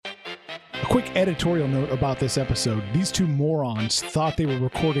Quick editorial note about this episode. These two morons thought they were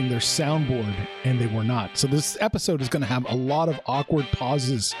recording their soundboard, and they were not. So this episode is going to have a lot of awkward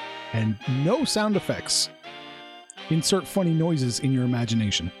pauses and no sound effects. Insert funny noises in your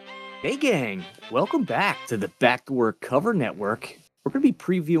imagination. Hey gang, welcome back to the Backdoor Cover Network. We're going to be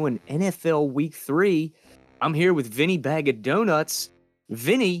previewing NFL Week 3. I'm here with Vinny Bag of Donuts.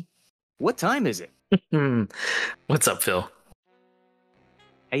 Vinny, what time is it? What's up, Phil?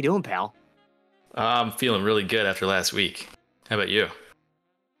 How you doing, pal? I'm feeling really good after last week. How about you?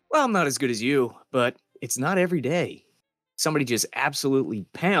 Well, I'm not as good as you, but it's not every day. Somebody just absolutely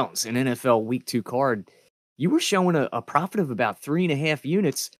pounds an NFL Week 2 card. You were showing a profit of about 3.5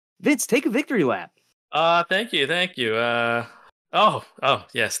 units. Vince, take a victory lap. Thank you. Yes,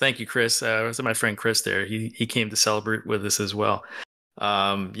 thank you, Chris. It was my friend Chris there. He came to celebrate with us as well.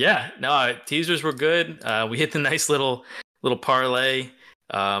 Teasers were good. We hit the nice little parlay.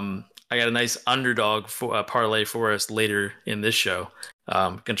 I got a nice underdog parlay for us later in this show.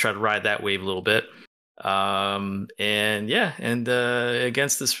 Gonna try to ride that wave a little bit.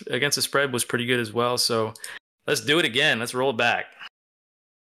 Against the spread was pretty good as well. So let's do it again. Let's roll it back.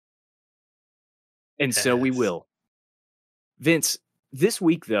 And so we will. Vince, this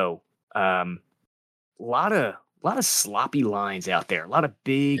week though, a lot of sloppy lines out there. A lot of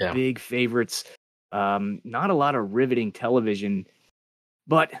big favorites. Not a lot of riveting television.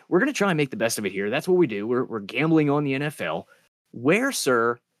 But we're going to try and make the best of it here. That's what we do. We're gambling on the NFL. Where,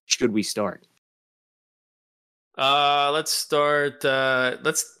 sir, should we start? Let's start.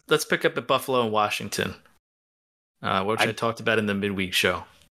 Let's pick up at Buffalo and Washington, which I talked about in the midweek show.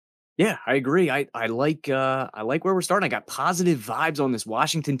 Yeah, I agree. I like where we're starting. I got positive vibes on this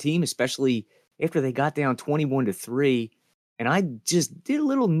Washington team, especially after they got down 21-3, and I just did a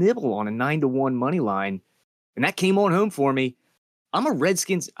little nibble on a 9-1 money line, and that came on home for me. I'm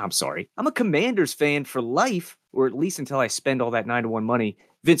a Commanders fan for life, or at least until I spend all that 9-1 money.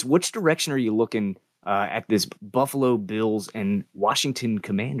 Vince, which direction are you looking at this Buffalo Bills and Washington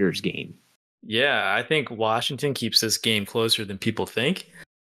Commanders game? Yeah, I think Washington keeps this game closer than people think.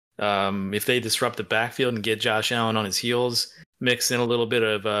 If they disrupt the backfield and get Josh Allen on his heels, mix in a little bit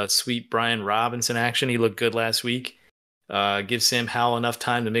of sweet Brian Robinson action. He looked good last week. Give Sam Howell enough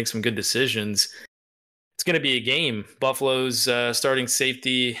time to make some good decisions. It's going to be a game. Buffalo's starting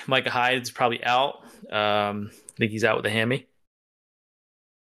safety, Micah Hyde's probably out. I think he's out with a hammy.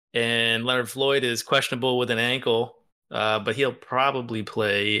 And Leonard Floyd is questionable with an ankle, but he'll probably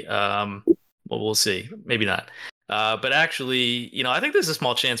play. We'll see. Maybe not. But actually, I think there's a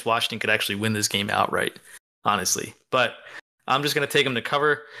small chance Washington could actually win this game outright, honestly. But I'm just going to take them to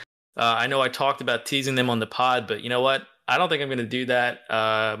cover. I know I talked about teasing them on the pod, but you know what? I don't think I'm going to do that.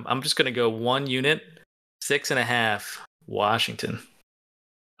 I'm just going to go 1 unit. 6.5, Washington.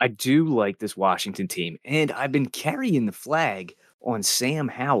 I do like this Washington team, and I've been carrying the flag on Sam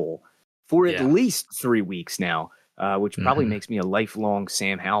Howell for at least 3 weeks now, which probably makes me a lifelong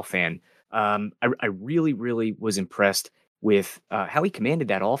Sam Howell fan. I really, really was impressed with how he commanded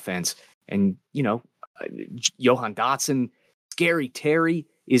that offense. And, Johan Dotson, Scary Terry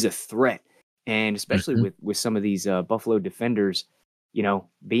is a threat. And especially with some of these Buffalo defenders,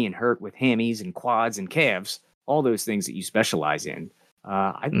 being hurt with hammies and quads and calves, all those things that you specialize in.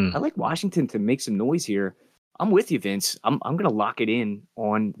 I like Washington to make some noise here. I'm with you, Vince. I'm going to lock it in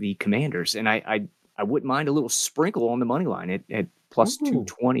on the Commanders, and I wouldn't mind a little sprinkle on the money line at plus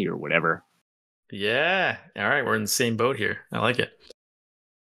 220 or whatever. Yeah. All right. We're in the same boat here. I like it.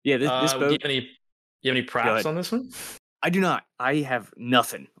 Yeah. This boat. Do you have any props on this one? I do not. I have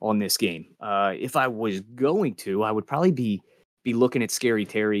nothing on this game. If I was going to, I would probably be looking at Scary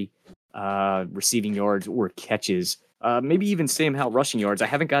Terry receiving yards or catches. Maybe even Sam Howell rushing yards. I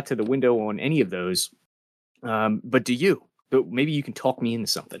haven't got to the window on any of those. But do you? Maybe you can talk me into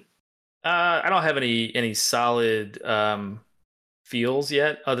something. I don't have any solid feels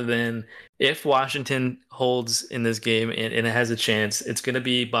yet, other than if Washington holds in this game and it has a chance, it's going to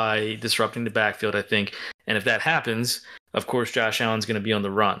be by disrupting the backfield, I think. And if that happens, of course, Josh Allen's going to be on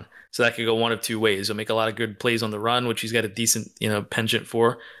the run. So that could go one of two ways. He'll make a lot of good plays on the run, which he's got a decent, penchant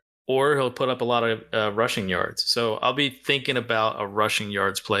for, or he'll put up a lot of rushing yards. So I'll be thinking about a rushing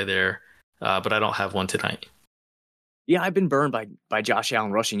yards play there, but I don't have one tonight. Yeah, I've been burned by Josh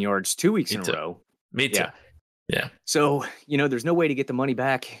Allen rushing yards 2 weeks in a row. Me too. Yeah. So, there's no way to get the money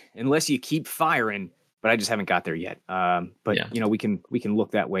back unless you keep firing, but I just haven't got there yet. We can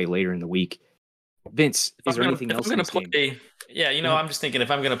look that way later in the week. Vince, is there anything else? I'm just thinking if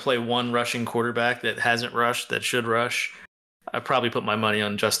I'm going to play one rushing quarterback that hasn't rushed, that should rush, I probably put my money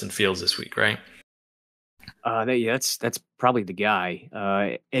on Justin Fields this week, right? That's probably the guy.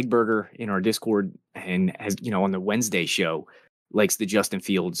 Eggburger in our Discord and has on the Wednesday show likes the Justin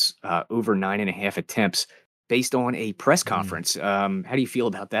Fields over 9.5 attempts based on a press conference. How do you feel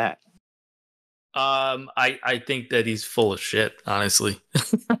about that? I think that he's full of shit. Honestly,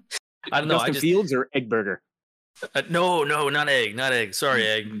 I don't know. Justin Fields or Eggburger? No, not Egg. Sorry,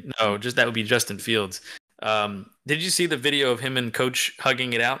 Egg. No, just that would be Justin Fields. Did you see the video of him and Coach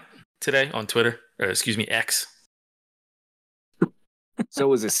hugging it out today on Twitter? Or excuse me, X. So it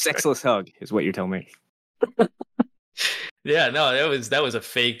was a sexless hug, is what you're telling me. Yeah, no, that was a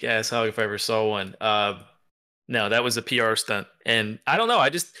fake ass hug if I ever saw one. No, that was a PR stunt, and I don't know.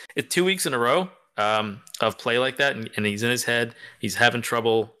 It's 2 weeks in a row of play like that, and he's in his head. He's having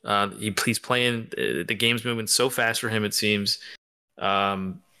trouble. He's playing. The game's moving so fast for him, it seems.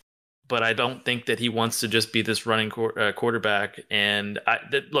 But I don't think that he wants to just be this running quarterback. And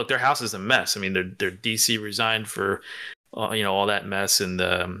look, their house is a mess. I mean, their DC resigned for all that mess, and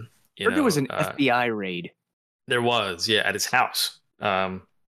there was an FBI raid. There was, yeah, at his house.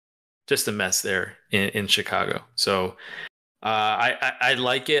 Just a mess there in Chicago. So I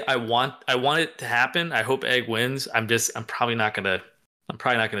like it. I want it to happen. I hope Egg wins. I'm probably not gonna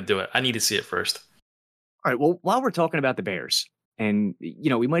do it. I need to see it first. All right. Well, while we're talking about the Bears, and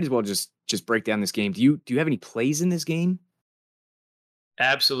we might as well just break down this game. Do you have any plays in this game?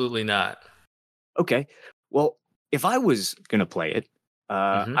 Absolutely not. Okay. Well, if I was gonna play it,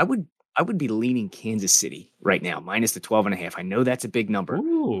 I would be leaning Kansas City right now, minus the 12.5. I know that's a big number.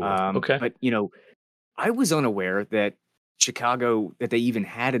 Ooh, okay. But I was unaware that Chicago, that they even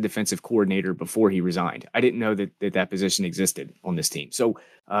had a defensive coordinator before he resigned. I didn't know that position existed on this team. So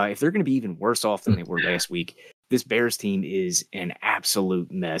if they're going to be even worse off than they were last week, this Bears team is an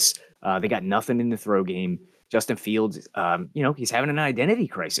absolute mess. They got nothing in the throw game. Justin Fields, he's having an identity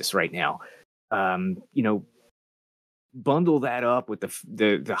crisis right now. Bundle that up with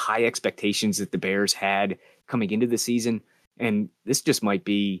the high expectations that the Bears had coming into the season, and this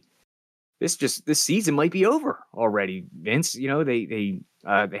season might be over already, Vince. They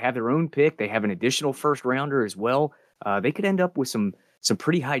have their own pick. They have an additional first rounder as well. They could end up with some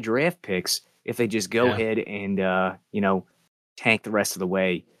pretty high draft picks if they just go ahead and tank the rest of the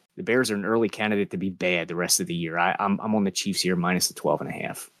way. The Bears are an early candidate to be bad the rest of the year. I'm on the Chiefs here, minus the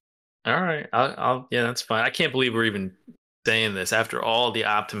 12.5. All right. Yeah, that's fine. I can't believe we're even saying this after all the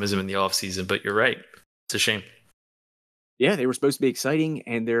optimism in the offseason, but you're right. It's a shame. Yeah, they were supposed to be exciting,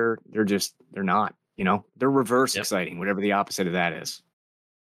 and they're not. They're reverse exciting, whatever the opposite of that is.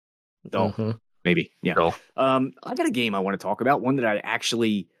 Dull, maybe. Yeah. Dull. I got a game I want to talk about. One that I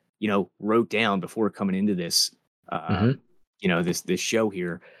actually, wrote down before coming into this. This show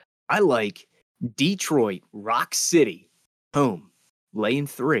here. I like Detroit Rock City home laying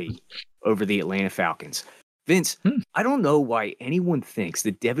 3 over the Atlanta Falcons. Vince, I don't know why anyone thinks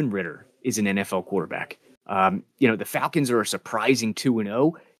that Devin Ritter is an NFL quarterback. The Falcons are a surprising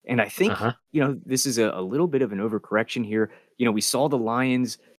 2-0, and I think this is a little bit of an overcorrection here. We saw the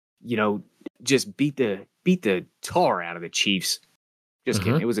Lions, just beat the tar out of the Chiefs. Just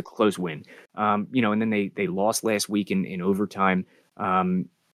kidding, it was a close win. And then they lost last week in overtime.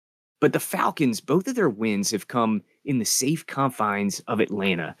 But the Falcons, both of their wins have come in the safe confines of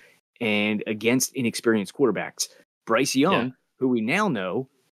Atlanta and against inexperienced quarterbacks. Bryce Young, who we now know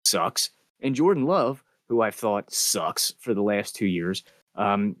sucks, and Jordan Love, who I've thought sucks for the last 2 years.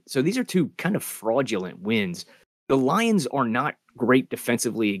 So these are two kind of fraudulent wins. The Lions are not great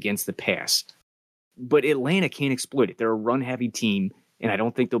defensively against the pass, but Atlanta can't exploit it. They're a run-heavy team, and I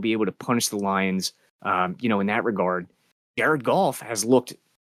don't think they'll be able to punish the Lions, in that regard. Jared Goff has looked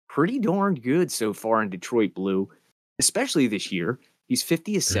pretty darn good so far in Detroit Blue, especially this year. He's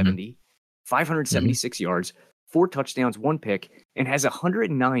 50 of 70, 576 yards, 4 touchdowns, 1 pick, and has a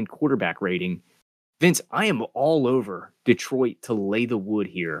 109 quarterback rating. Vince, I am all over Detroit to lay the wood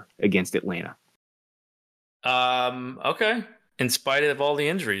here against Atlanta. Okay. In spite of all the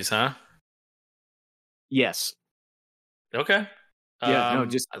injuries, huh? Yes. Okay. Yeah,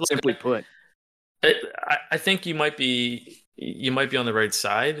 just simply put. I think you might be on the right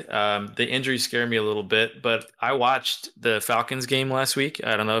side. The injuries scare me a little bit, but I watched the Falcons game last week.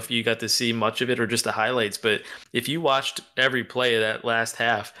 I don't know if you got to see much of it or just the highlights, but if you watched every play of that last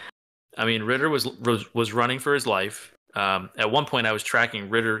half, I mean, Ritter was running for his life. At one point, I was tracking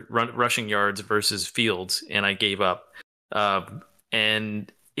Ritter rushing yards versus Fields, and I gave up.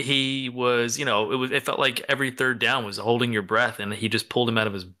 And he was, it felt like every third down was holding your breath, and he just pulled him out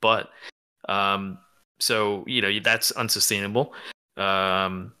of his butt. So that's unsustainable.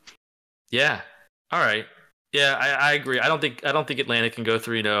 Yeah. All right. Yeah, I agree. I don't think Atlanta can go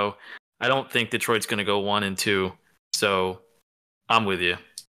 3-0. I don't think Detroit's going to go 1-2. So I'm with you.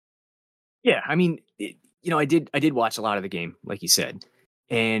 Yeah, I mean, I did watch a lot of the game, like you said,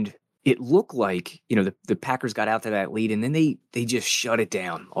 and it looked like the Packers got out to that lead, and then they just shut it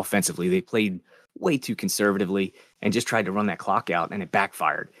down offensively. They played way too conservatively and just tried to run that clock out, and it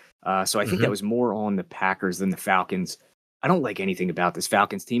backfired. So I think that was more on the Packers than the Falcons. I don't like anything about this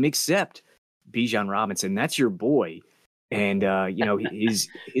Falcons team except Bijan Robinson. That's your boy. And, his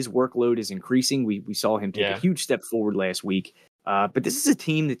workload is increasing. We saw him take a huge step forward last week. But this is a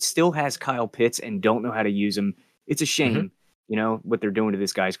team that still has Kyle Pitts and don't know how to use him. It's a shame, what they're doing to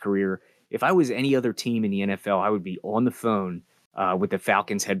this guy's career. If I was any other team in the NFL, I would be on the phone with the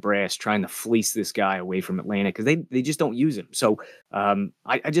Falcons head brass trying to fleece this guy away from Atlanta because they just don't use him. So I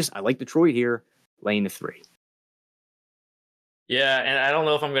like Detroit here, laying the 3. Yeah, and I don't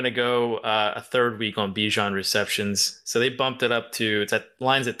know if I'm going to go a third week on Bijan receptions. So they bumped it up to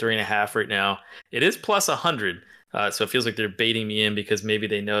line's at 3.5 right now. It is plus 100, so it feels like they're baiting me in because maybe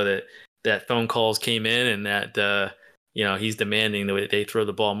they know that phone calls came in and that he's demanding that they throw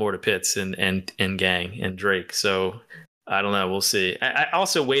the ball more to Pitts and Gang and Drake. So I don't know. We'll see. I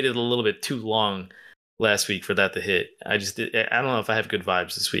also waited a little bit too long last week for that to hit. I don't know if I have good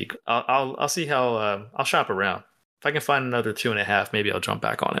vibes this week. I'll see how I'll shop around. If I can find another 2.5, maybe I'll jump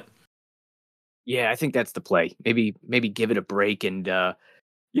back on it. Yeah, I think that's the play. Maybe give it a break, and the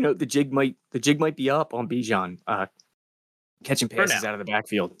jig might be up on Bijan catching passes out of the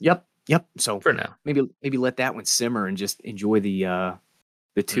backfield. Yep. So for now, maybe let that one simmer and just enjoy the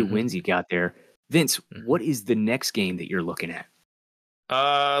 2 wins you got there. Vince, what is the next game that you're looking at?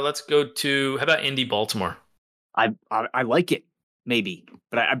 Let's go to how about Indy Baltimore? I like it, maybe,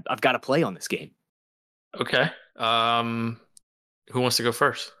 but I've got to play on this game. Okay. Who wants to go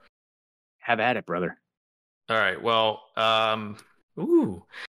first? Have at it, brother. All right. Well,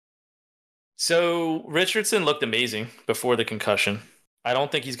 so Richardson looked amazing before the concussion. I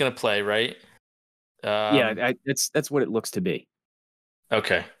don't think he's going to play, right? That's what it looks to be.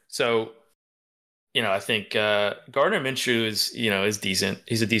 Okay. So, I think Gardner Minshew is decent.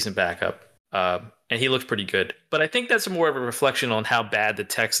 He's a decent backup. And he looks pretty good. But I think that's more of a reflection on how bad the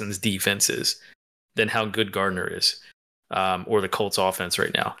Texans defense is than how good Gardner is, or the Colts offense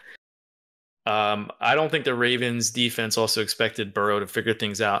right now. I don't think the Ravens defense also expected Burrow to figure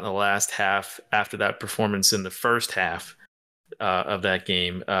things out in the last half after that performance in the first half of that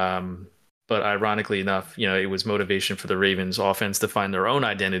game. But ironically enough, it was motivation for the Ravens offense to find their own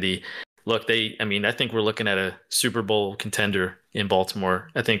identity. Look, I think we're looking at a Super Bowl contender in Baltimore.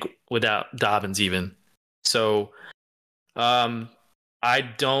 I think without Dobbins even. So, I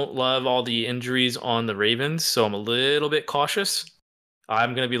don't love all the injuries on the Ravens, so I'm a little bit cautious.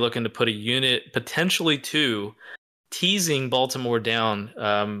 I'm going to be looking to put a unit, potentially 2, teasing Baltimore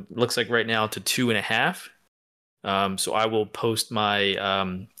down. Looks like right now to 2.5. So I will post my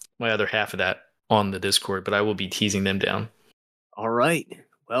my other half of that on the Discord, but I will be teasing them down. All right.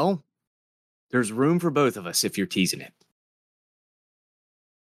 Well, there's room for both of us if you're teasing it.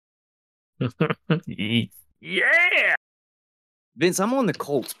 Yeah. Vince, I'm on the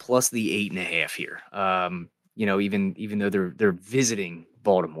Colts plus the 8.5 here. Even though they're visiting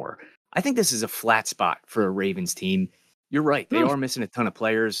Baltimore, I think this is a flat spot for a Ravens team. You're right; they are missing a ton of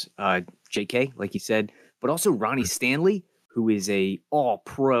players. J.K., like you said, but also Ronnie Stanley, who is a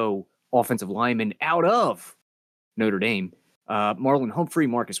All-Pro offensive lineman out of Notre Dame. Marlon Humphrey,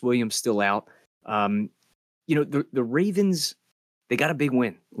 Marcus Williams still out. The Ravens, they got a big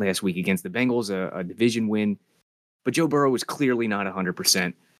win last week against the Bengals, a division win. But Joe Burrow is clearly not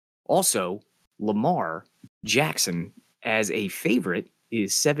 100%. Also, Lamar Jackson, as a favorite,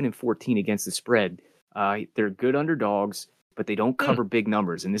 is 7-14 against the spread. They're good underdogs, but they don't cover big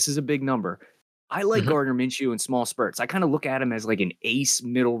numbers, and this is a big number. I like Gardner Minshew in small spurts. I kind of look at him as like an ace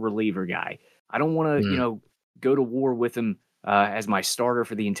middle reliever guy. I don't want to, go to war with him as my starter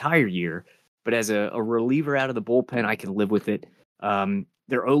for the entire year, but as a reliever out of the bullpen, I can live with it.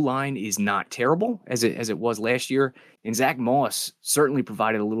 Their O-line is not terrible as it was last year, and Zach Moss certainly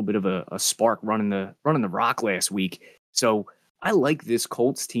provided a little bit of a spark running the rock last week. So I like this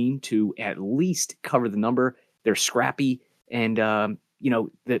Colts team to at least cover the number. They're scrappy, and the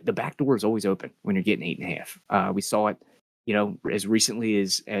back door is always open when you're getting 8.5. We saw it, as recently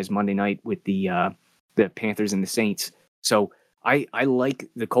as Monday night with the Panthers and the Saints. So I like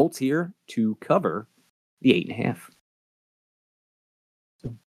the Colts here to cover the 8.5.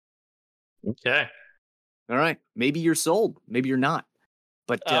 Okay. All right. Maybe you're sold. Maybe you're not.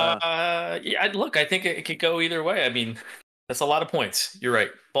 But look, I think it could go either way. I mean, that's a lot of points. You're right.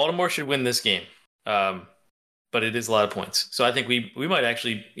 Baltimore should win this game. But it is a lot of points. So I think we might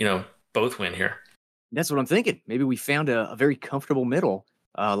actually, both win here. That's what I'm thinking. Maybe we found a very comfortable middle.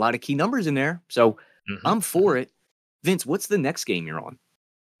 A lot of key numbers in there. So I'm for it. Vince, what's the next game you're on?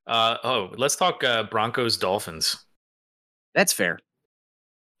 Let's talk Broncos Dolphins. That's fair.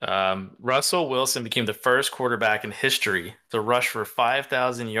 Russell Wilson became the first quarterback in history to rush for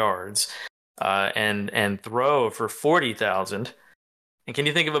 5,000 yards and throw for 40,000. And can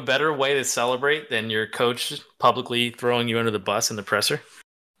you think of a better way to celebrate than your coach publicly throwing you under the bus in the presser?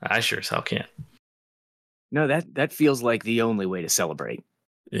 I sure as hell can't. No, that feels like the only way to celebrate.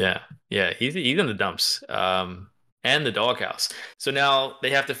 Yeah, he's in the dumps and the doghouse. So now they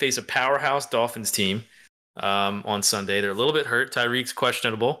have to face a powerhouse Dolphins team on Sunday. They're a little bit hurt. Tyreek's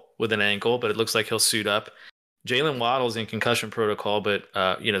questionable with an ankle, but it looks like he'll suit up. Jalen Waddle's in concussion protocol, but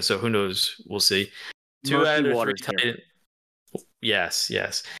so who knows? We'll see. Two out of their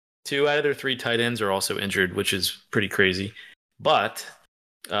three tight ends are also injured, which is pretty crazy. But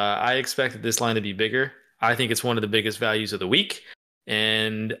I expected this line to be bigger. I think it's one of the biggest values of the week,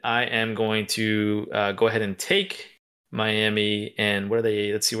 and I am going to go ahead and take Miami. And what are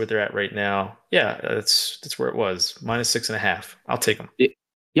they? Let's see where they're at right now. Yeah, that's where it was, -6.5. I'll take them.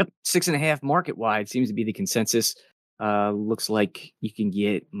 Yep, 6.5 market wide seems to be the consensus. Looks like you can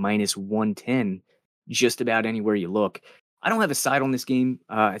get -110 just about anywhere you look. I don't have a side on this game.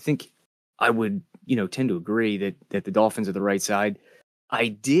 I think I would, tend to agree that the Dolphins are the right side. I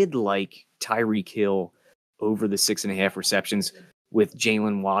did like Tyreek Hill over the 6.5 receptions with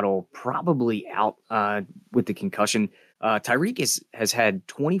Jalen Waddle probably out with the concussion. Tyreek has had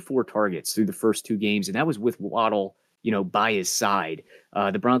 24 targets through the first two games, and that was with Waddle, by his side.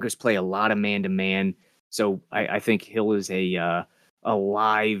 The Broncos play a lot of man-to-man, so I think Hill is a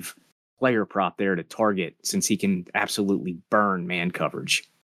live player prop there to target since he can absolutely burn man coverage.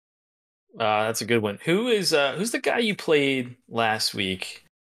 That's a good one. Who's the guy you played last week?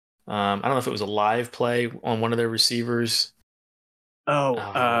 I don't know if it was a live play on one of their receivers.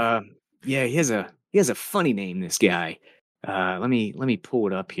 Yeah, he has a funny name, this guy. Let me pull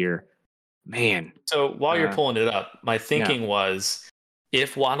it up here. Man. So while you're pulling it up, my thinking was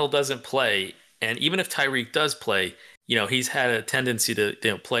if Waddle doesn't play, and even if Tyreek does play, he's had a tendency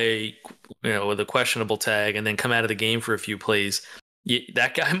to play, with a questionable tag and then come out of the game for a few plays.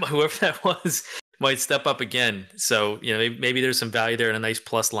 That guy, whoever that was, might step up again. So, maybe there's some value there and a nice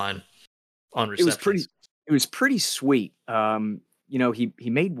plus line on receptions. It was pretty sweet. He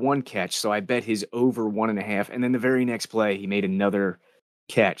made one catch, so I bet his over 1.5. And then the very next play, he made another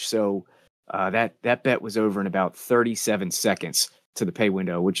catch. So that bet was over in about 37 seconds to the pay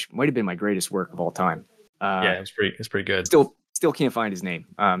window, which might have been my greatest work of all time. It's pretty good. Still can't find his name.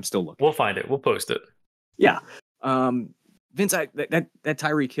 I'm still looking. We'll find it. We'll post it. Yeah. Vince, that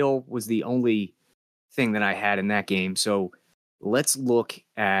Tyreek Hill was the only thing that I had in that game. So let's look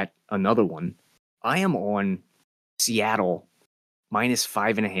at another one. I am on Seattle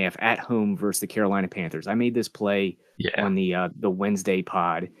 -5.5 at home versus the Carolina Panthers. I made this play on the Wednesday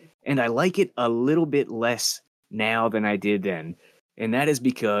pod, and I like it a little bit less now than I did then. And that is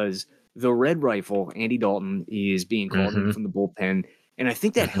because the Red Rifle, Andy Dalton, is being called in from the bullpen, and I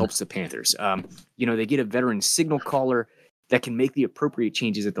think that helps the Panthers. They get a veteran signal caller that can make the appropriate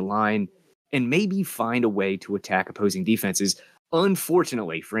changes at the line and maybe find a way to attack opposing defenses.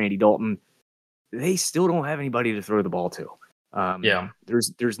 Unfortunately for Andy Dalton, they still don't have anybody to throw the ball to.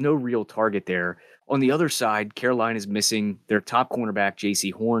 There's no real target there. On the other side, Carolina is missing their top cornerback,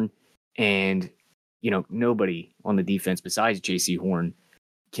 J.C. Horn, and nobody on the defense besides J.C. Horn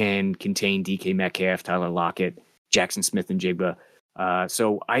can contain DK Metcalf, Tyler Lockett, Jackson Smith, and Jigba.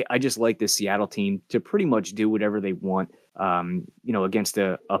 So I just like this Seattle team to pretty much do whatever they want, against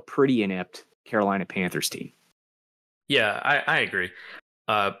a pretty inept Carolina Panthers team. Yeah, I agree.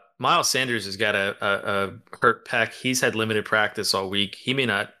 Miles Sanders has got a hurt pec. He's had limited practice all week. He may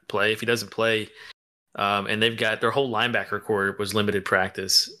not play. If he doesn't play, and they've got their whole linebacker core was limited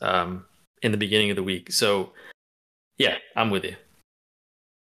practice in the beginning of the week. So, yeah, I'm with you.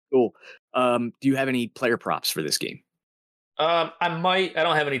 Cool. Do you have any player props for this game? I might. I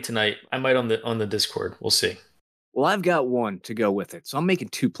don't have any tonight. I might on the Discord. We'll see. Well, I've got one to go with it. So I'm making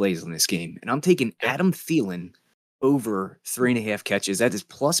 2 plays on this game, and I'm taking Adam Thielen over 3.5 catches. That is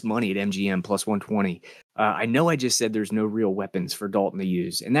plus money at MGM, plus 120. I know I just said there's no real weapons for Dalton to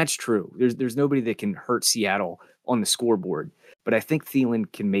use, and that's true. There's nobody that can hurt Seattle on the scoreboard, but I think Thielen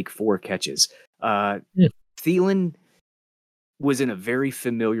can make 4 catches. Thielen was in a very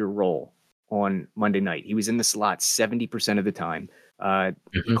familiar role on Monday night. He was in the slot 70% of the time.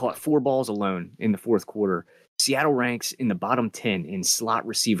 He caught 4 balls alone in the fourth quarter. Seattle ranks in the bottom 10 in slot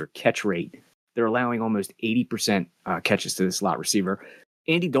receiver catch rate. They're allowing almost 80% catches to the slot receiver.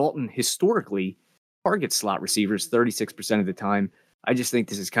 Andy Dalton historically targets slot receivers 36% of the time. I just think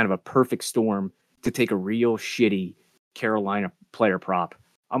this is kind of a perfect storm to take a real shitty Carolina player prop.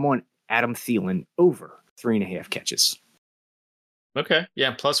 I'm on Adam Thielen over 3.5 catches. Okay.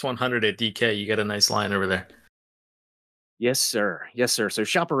 Yeah. Plus 100 at DK. You got a nice line over there. Yes, sir. Yes, sir. So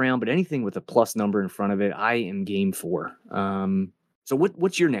shop around, but anything with a plus number in front of it, I am game for. So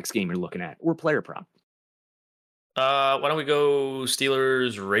what's your next game you're looking at, or player prop? Why don't we go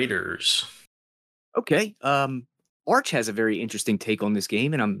Steelers Raiders? Okay. Arch has a very interesting take on this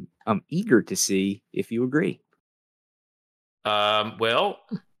game, and I'm eager to see if you agree. Well,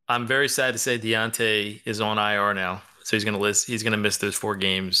 I'm very sad to say Deontay is on IR now, so he's gonna miss those 4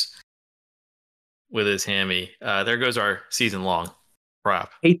 games with his hammy. There goes our season long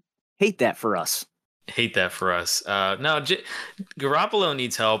prop. Hate that for us. Hate that for us. No, Garoppolo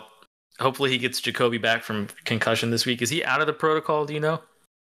needs help. Hopefully he gets Jacoby back from concussion this week. Is he out of the protocol? Do you know?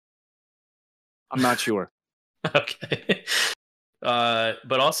 I'm not sure. Okay.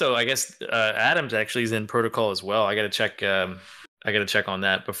 But also, I guess Adams actually is in protocol as well. I got to check. I got to check on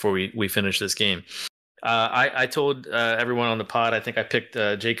that before we finish this game. I told everyone on the pod. I think I picked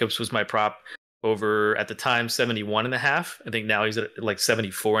Jacobs was my prop over at the time 71.5. I think now he's at like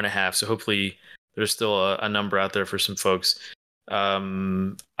 74.5. So hopefully there's still a number out there for some folks.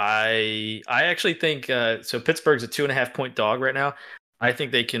 I actually think so. Pittsburgh's a 2.5 point dog right now. I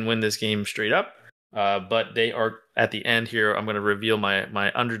think they can win this game straight up. But they are at the end here. I'm going to reveal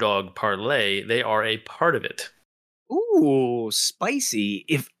my underdog parlay. They are a part of it. Ooh, spicy.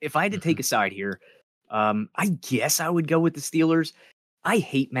 If I had to take a side here, I guess I would go with the Steelers. I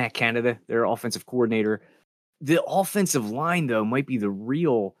hate Matt Canada, their offensive coordinator. The offensive line, though, might be the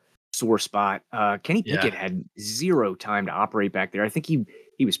real sore spot. Kenny Pickett had zero time to operate back there. I think he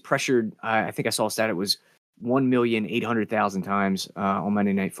was pressured. I think I saw a stat. It was 1,800,000 times on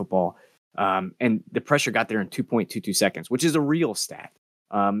Monday Night Football. And the pressure got there in 2.22 seconds, which is a real stat.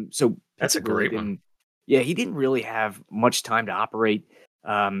 So that's a great one. Yeah, he didn't really have much time to operate.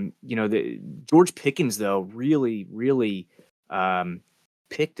 The George Pickens, though, really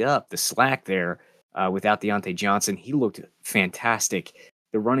picked up the slack there without Deontay Johnson. He looked fantastic.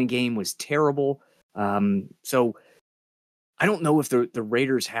 The running game was terrible. So I don't know if the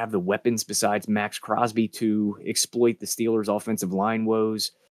Raiders have the weapons besides Max Crosby to exploit the Steelers' offensive line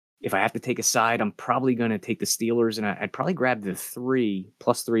woes. If I have to take a side, I'm probably going to take the Steelers, and I'd probably grab the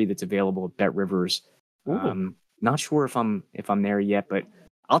 +3 that's available at Bet Rivers. Not sure if I'm there yet, but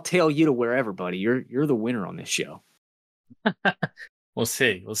I'll tail you to wherever, buddy. You're the winner on this show. We'll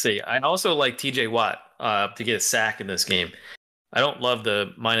see. I also like TJ Watt to get a sack in this game. I don't love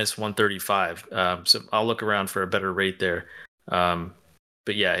the -135, so I'll look around for a better rate there.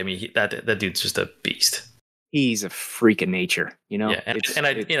 But yeah, I mean that dude's just a beast. He's a freak of nature, you know. Yeah,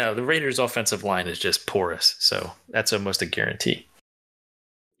 the Raiders' offensive line is just porous, so that's almost a guarantee.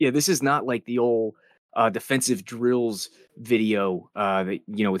 Yeah, this is not like the old defensive drills video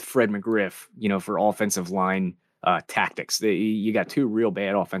with Fred McGriff, for offensive line tactics. You got 2 real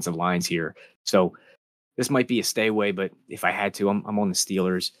bad offensive lines here, so this might be a stay away. But if I had to, I'm on the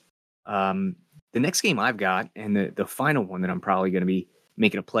Steelers. The next game I've got, and the final one that I'm probably going to be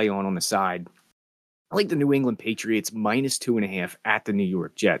making a play on the side. I like the New England Patriots -2.5 at the New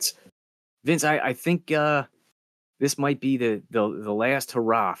York Jets. Vince, I think this might be the last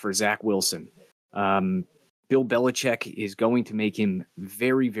hurrah for Zach Wilson. Bill Belichick is going to make him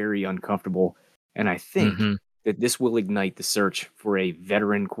very, very uncomfortable, and I think that this will ignite the search for a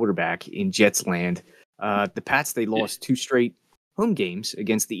veteran quarterback in Jets land. The Pats, they lost 2 straight home games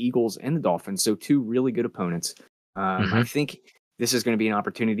against the Eagles and the Dolphins, so 2 really good opponents. I think this is going to be an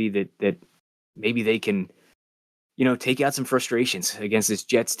opportunity that maybe they can, take out some frustrations against this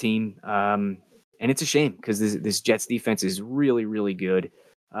Jets team. And it's a shame because this Jets defense is really, really good.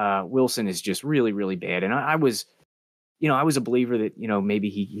 Wilson is just really, really bad. And I was a believer that, maybe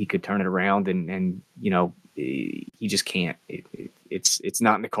he could turn it around and he just can't. It's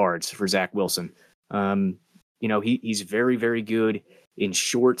not in the cards for Zach Wilson. He's very, very good in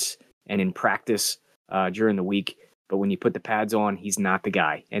shorts and in practice during the week. But when you put the pads on, he's not the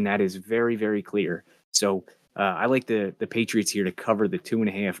guy. And that is very, very clear. So I like the Patriots here to cover the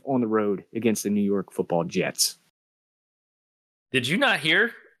 2.5 on the road against the New York Football Jets. Did you not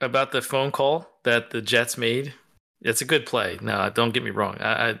hear about the phone call that the Jets made? It's a good play. No, don't get me wrong.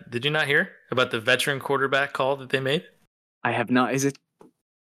 Did you not hear about the veteran quarterback call that they made? I have not.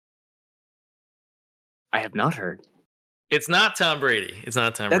 I have not heard. It's not Tom Brady.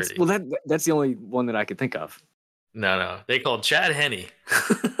 Brady. Well, that's the only one that I could think of. No. They called Chad Henne.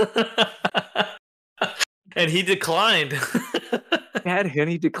 And he declined Chad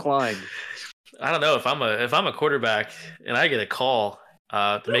Henne declined. I don't know if I'm a quarterback and I get a call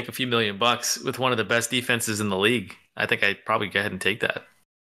to make a few $1,000,000 with one of the best defenses in the league. I think I'd probably go ahead and take that.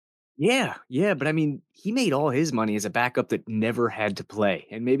 Yeah, but I mean, he made all his money as a backup that never had to play,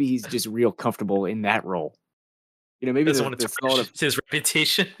 and maybe he's just real comfortable in that role. Maybe Doesn't want to the thought of his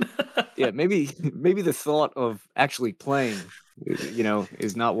reputation. maybe the thought of actually playing,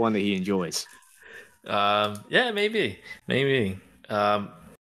 is not one that he enjoys. Yeah, maybe.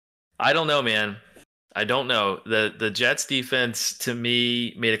 I don't know, man. I don't know. The Jets defense to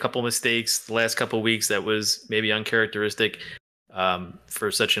me made a couple mistakes the last couple weeks that was maybe uncharacteristic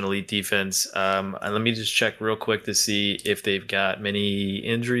for such an elite defense. And let me just check real quick to see if they've got many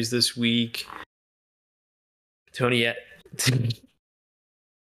injuries this week. Tony,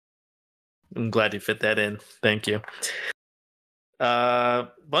 I'm glad you fit that in. Thank you.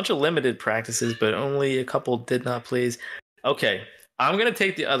 Bunch of limited practices, but only a couple did not play. Okay, I'm gonna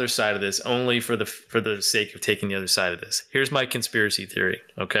take the other side of this only for the sake of taking the other side of this. Here's my conspiracy theory.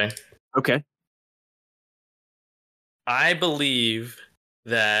 Okay. I believe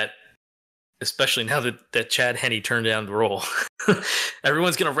that, especially now that Chad Henne turned down the role,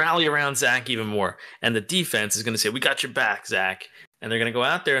 everyone's gonna rally around Zach even more, and the defense is gonna say, "We got your back, Zach." And they're going to go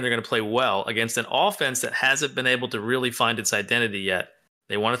out there and they're going to play well against an offense that hasn't been able to really find its identity yet.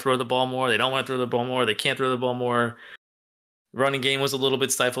 They want to throw the ball more. They don't want to throw the ball more. They can't throw the ball more. Running game was a little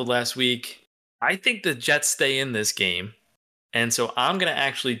bit stifled last week. I think the Jets stay in this game. And so I'm going to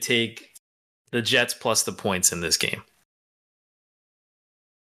actually take the Jets plus the points in this game.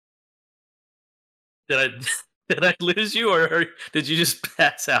 Did I lose you or did you just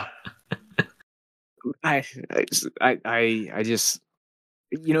pass out? I just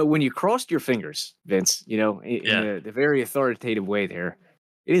when you crossed your fingers, Vince, in the very authoritative way there,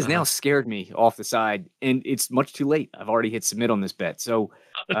 it has now scared me off the side, and it's much too late. I've already hit submit on this bet. So,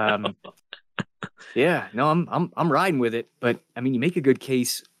 yeah, no, I'm riding with it. But I mean, you make a good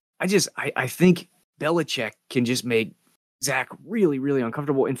case. I think Belichick can just make Zach really, really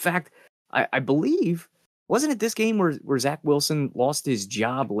uncomfortable. In fact, I believe, wasn't it this game where Zach Wilson lost his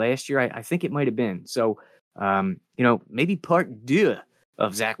job last year? I think it might have been. So, maybe part deux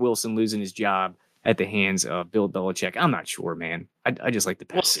of Zach Wilson losing his job at the hands of Bill Belichick. I'm not sure, man. I just like the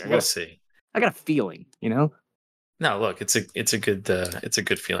pass. We'll see. I got a feeling, No, look, it's a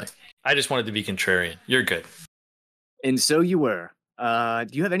good feeling. I just wanted to be contrarian. You're good. And so you were. Do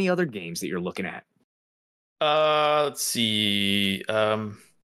you have any other games that you're looking at? Let's see. Let's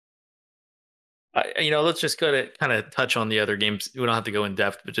just go to kind of touch on the other games. We don't have to go in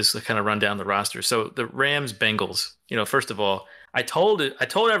depth, but just to kind of run down the roster. So the Rams Bengals, first of all, I told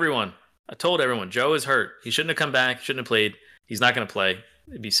everyone, Joe is hurt. He shouldn't have come back. Shouldn't have played. He's not going to play.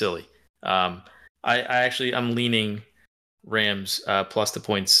 It'd be silly. I'm leaning Rams plus the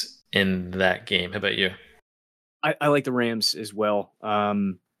points in that game. How about you? I like the Rams as well.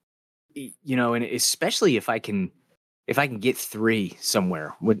 And especially if I can get 3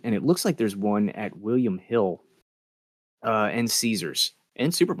 somewhere, and it looks like there's one at William Hill, and Caesars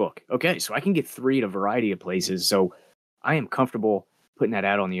and Superbook. Okay, so I can get 3 at a variety of places. So I am comfortable putting that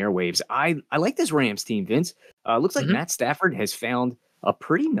out on the airwaves. I like this Rams team, Vince. Looks like Matt Stafford has found a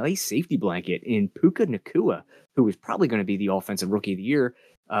pretty nice safety blanket in Puka Nacua, who is probably going to be the offensive rookie of the year.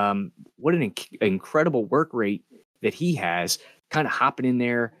 What an incredible work rate that he has, kind of hopping in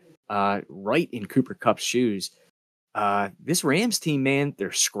there right in Cooper Kupp's shoes. This Rams team, man,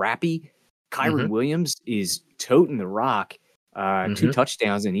 they're scrappy. Kyron Williams is toting the rock. 2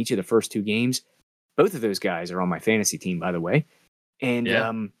 touchdowns in each of the first 2 games. Both of those guys are on my fantasy team, by the way. And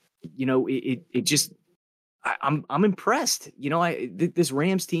it just, I'm impressed. This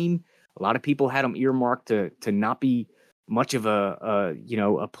Rams team, a lot of people had them earmarked to not be much of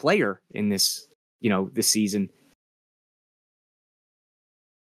a player in this, this season.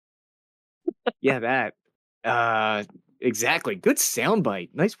 Yeah, that. Exactly. Good soundbite.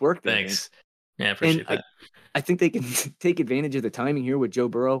 Nice work there. Thanks. Man. Yeah, appreciate that. I think they can take advantage of the timing here with Joe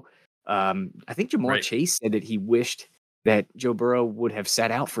Burrow. I think Jamar Chase said that he wished that Joe Burrow would have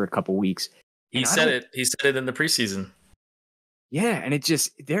sat out for a couple weeks. He said it in the preseason. Yeah, and it just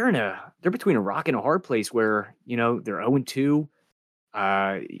they're between a rock and a hard place where, they're 0-2.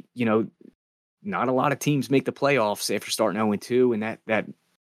 Not a lot of teams make the playoffs after starting 0-2, and that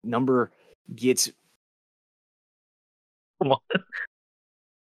number gets Come on.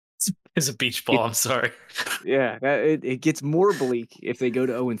 It's a beach ball. I'm sorry. Yeah, it gets more bleak if they go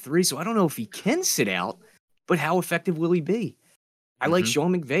to 0-3. So I don't know if he can sit out, but how effective will he be? I like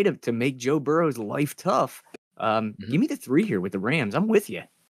Sean McVay to make Joe Burrow's life tough. Give me the 3 here with the Rams. I'm with you.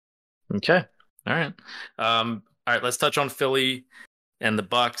 Okay. All right. All right, let's touch on Philly and the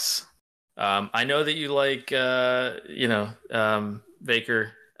Bucks. I know that you like,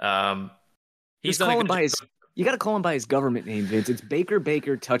 Baker. He's calling by his. You got to call him by his government name, Vince. It's Baker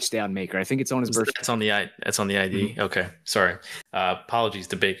touchdown maker. I think it's on his birth. That's on the ID. Mm-hmm. Okay, sorry. Apologies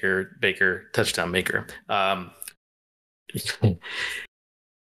to Baker touchdown maker. All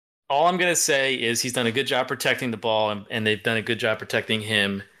I'm gonna say is he's done a good job protecting the ball, and they've done a good job protecting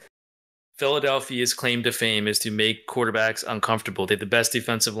him. Philadelphia's claim to fame is to make quarterbacks uncomfortable. They have the best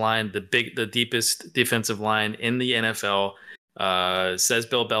defensive line, the deepest defensive line in the NFL. Says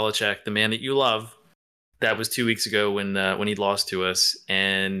Bill Belichick, the man that you love. That was 2 weeks ago when he lost to us,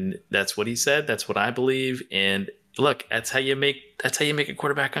 and that's what he said. That's what I believe. And look, that's how you make a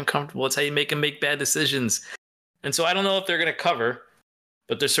quarterback uncomfortable. It's how you make him make bad decisions. And so I don't know if they're going to cover,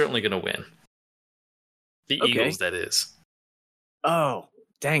 but they're certainly going to win. The Eagles, that is. Oh,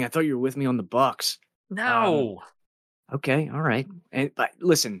 dang! I thought you were with me on the Bucks. No. Okay, all right. And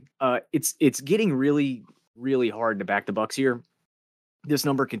listen, it's getting really, really hard to back the Bucks here. This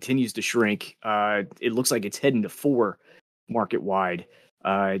number continues to shrink. It looks like it's heading to 4 market wide,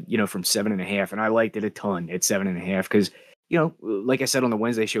 from 7.5. And I liked it a ton at 7.5 because, like I said on the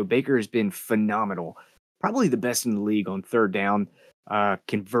Wednesday show, Baker has been phenomenal. Probably the best in the league on third down,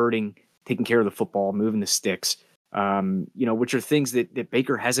 converting, taking care of the football, moving the sticks, which are things that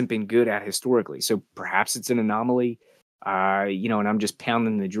Baker hasn't been good at historically. So perhaps it's an anomaly, and I'm just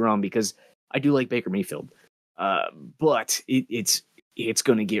pounding the drum because I do like Baker Mayfield. But it's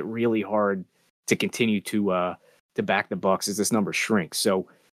going to get really hard to continue to back the Bucks as this number shrinks. So,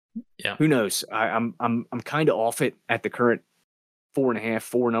 yeah, who knows? I'm kind of off it at the current 4.5,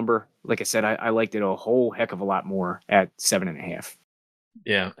 4 number. Like I said, I liked it a whole heck of a lot more at 7.5.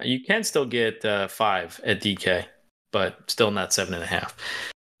 Yeah, you can still get 5 at DK, but still not 7.5.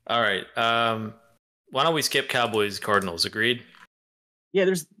 All right, why don't we skip Cowboys Cardinals? Agreed. Yeah,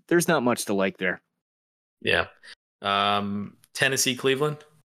 there's not much to like there. Yeah. Tennessee, Cleveland.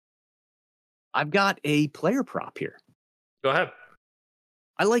 I've got a player prop here. Go ahead.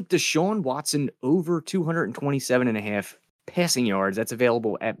 I like Deshaun Watson over 227.5 passing yards. That's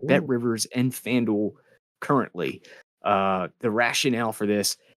available at BetRivers and FanDuel currently. The rationale for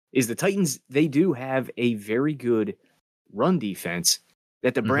this is the Titans, they do have a very good run defense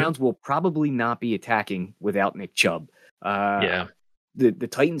that the Browns will probably not be attacking without Nick Chubb. The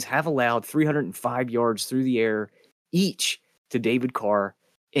Titans have allowed 305 yards through the air each to David Carr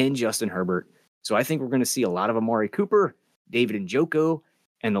and Justin Herbert. So I think we're going to see a lot of Amari Cooper, David Njoku,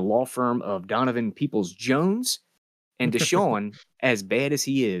 and the law firm of Donovan Peoples-Jones. And Deshaun, as bad as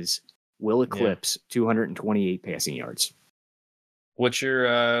he is, will eclipse 228 passing yards. What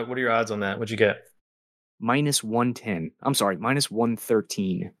are your odds on that? What'd you get? -110. I'm sorry,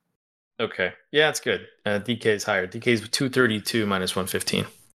 -113. Okay. Yeah, it's good. DK is higher. DK is 232 -115.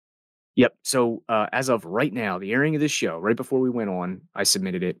 Yep. So as of right now, the airing of this show, right before we went on, I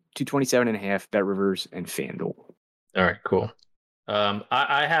submitted it 227.5, BetRivers and FanDuel. All right, cool.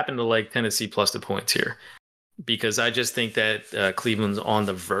 I happen to like Tennessee plus the points here because I just think that Cleveland's on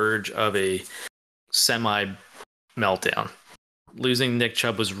the verge of a semi meltdown. Losing Nick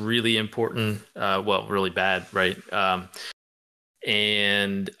Chubb was really important. Really bad, right?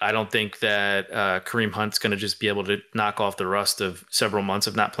 And I don't think that Kareem Hunt's going to just be able to knock off the rust of several months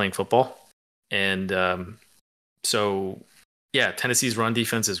of not playing football. And Tennessee's run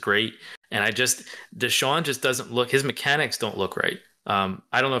defense is great. And Deshaun just doesn't look, his mechanics don't look right. I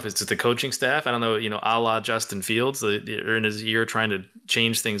don't know if it's just the coaching staff. I don't know, a la Justin Fields, they're in his year trying to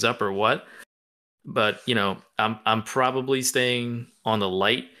change things up or what. But, I'm probably staying on the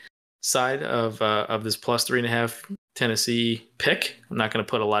light side of this plus 3.5 Tennessee pick. I'm not going to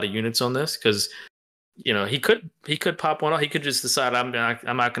put a lot of units on this because, he could pop one off. He could just decide I'm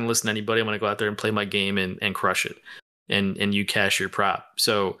not going to listen to anybody. I'm going to go out there and play my game and crush it, and you cash your prop.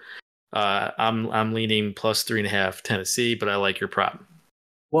 So I'm leaning plus 3.5 Tennessee, but I like your prop.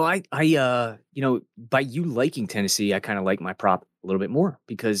 Well, I by you liking Tennessee, I kind of like my prop a little bit more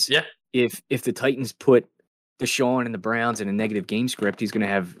because if the Titans put Deshaun and the Browns in a negative game script, he's going to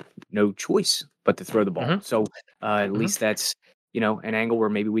have no choice but to throw the ball. So at least that's, an angle where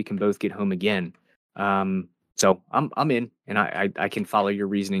maybe we can both get home again. So I'm in, and I can follow your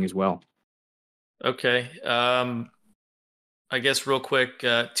reasoning as well. Okay. I guess real quick,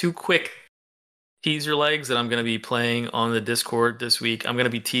 2 quick teaser legs that I'm going to be playing on the Discord this week. I'm going to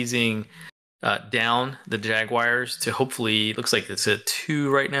be teasing down the Jaguars to hopefully, looks like it's a 2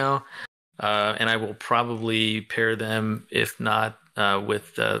 right now. And I will probably pair them, if not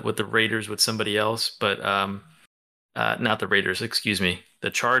with the Raiders, with somebody else, but not the Raiders, excuse me, the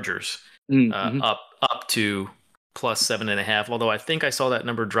Chargers, up to plus 7.5. Although I think I saw that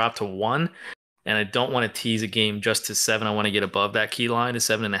number drop to 1, and I don't want to tease a game just to 7. I want to get above that key line to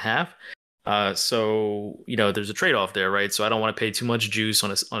 7.5. So there's a trade-off there, right? So I don't want to pay too much juice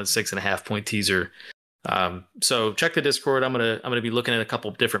on a 6.5 point teaser. So check the Discord. I'm gonna be looking at a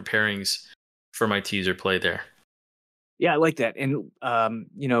couple different pairings for my teaser play there. Yeah, I like that. And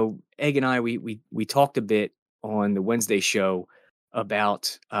Egg and I we talked a bit on the Wednesday show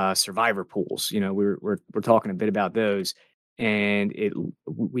about survivor pools. We're talking a bit about those, and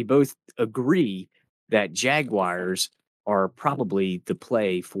we both agree that Jaguars are probably the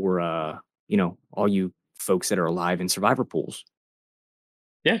play for all you folks that are alive in survivor pools.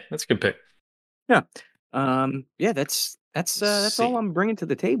 Yeah, that's a good pick. Yeah. That's all I'm bringing to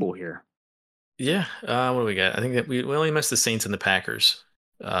the table here. Yeah. What do we got? I think that we only missed the Saints and the Packers.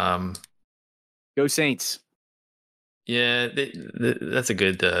 Go Saints. Yeah, that's a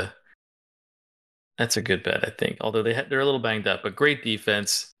good bet, I think. Although they're a little banged up, but great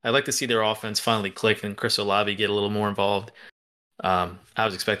defense. I'd like to see their offense finally click and Chris Olave get a little more involved. I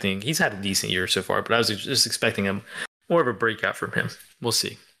was expecting, he's had a decent year so far, but I was just expecting more of a breakout from him. We'll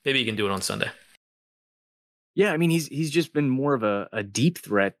see. Maybe he can do it on Sunday. Yeah, I mean he's just been more of a deep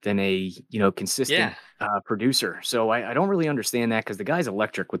threat than a consistent producer. So I don't really understand that, because the guy's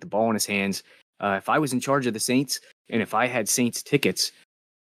electric with the ball in his hands. If I was in charge of the Saints and if I had Saints tickets,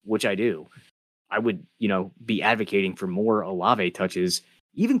 which I do, I would be advocating for more Olave touches,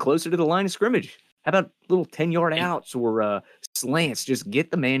 even closer to the line of scrimmage. How about little 10-yard outs or slants? Just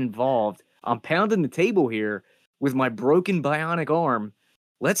get the man involved. I'm pounding the table here with my broken bionic arm.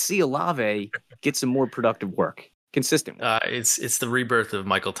 Let's see Olave get some more productive work, consistent. It's the rebirth of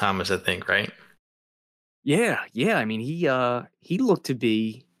Michael Thomas, I think, right? Yeah. I mean, he looked to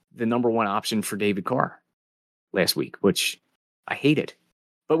be the number one option for David Carr last week, which I hated,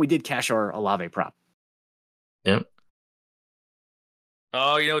 but we did cash our Olave prop. Yep.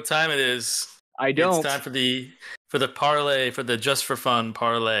 Oh, you know what time it is? I don't. It's time for the parlay, for the just for fun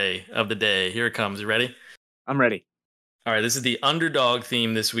parlay of the day. Here it comes. You ready? I'm ready. All right, this is the underdog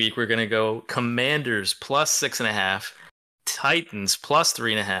theme this week. We're going to go Commanders plus 6.5, Titans plus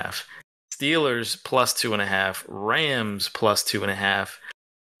 3.5, Steelers plus 2.5, Rams plus 2.5,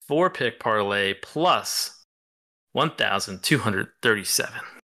 4-pick parlay plus 1,237.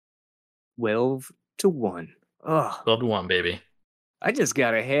 12-1. Oh, 12-1, baby. I just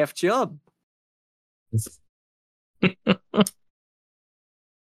got a half chub.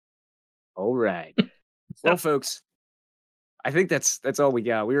 All right. Well, folks, I think that's all we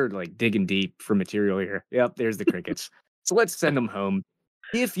got. We were like digging deep for material here. Yep, there's the crickets. So let's send them home.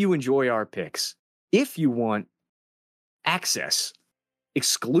 If you enjoy our picks, if you want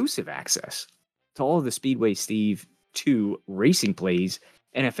exclusive access to all of the Speedway Steve 2 racing plays,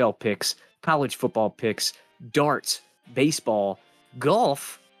 NFL picks, college football picks, darts, baseball,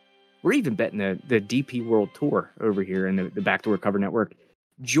 golf, we're even betting the DP World Tour over here in the Backdoor Cover Network.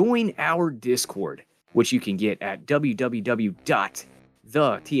 Join our Discord, which you can get at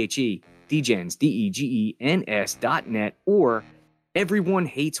www.degens.net or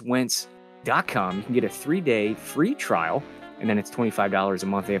everyonehateswentz.com. You can get a 3-day free trial, and then it's $25 a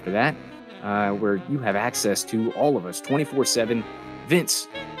month after that, where you have access to all of us 24/7. Vince,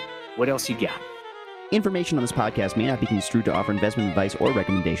 what else you got? Information on this podcast may not be construed to offer investment advice or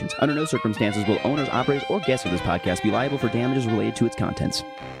recommendations. Under no circumstances will owners, operators, or guests of this podcast be liable for damages related to its contents.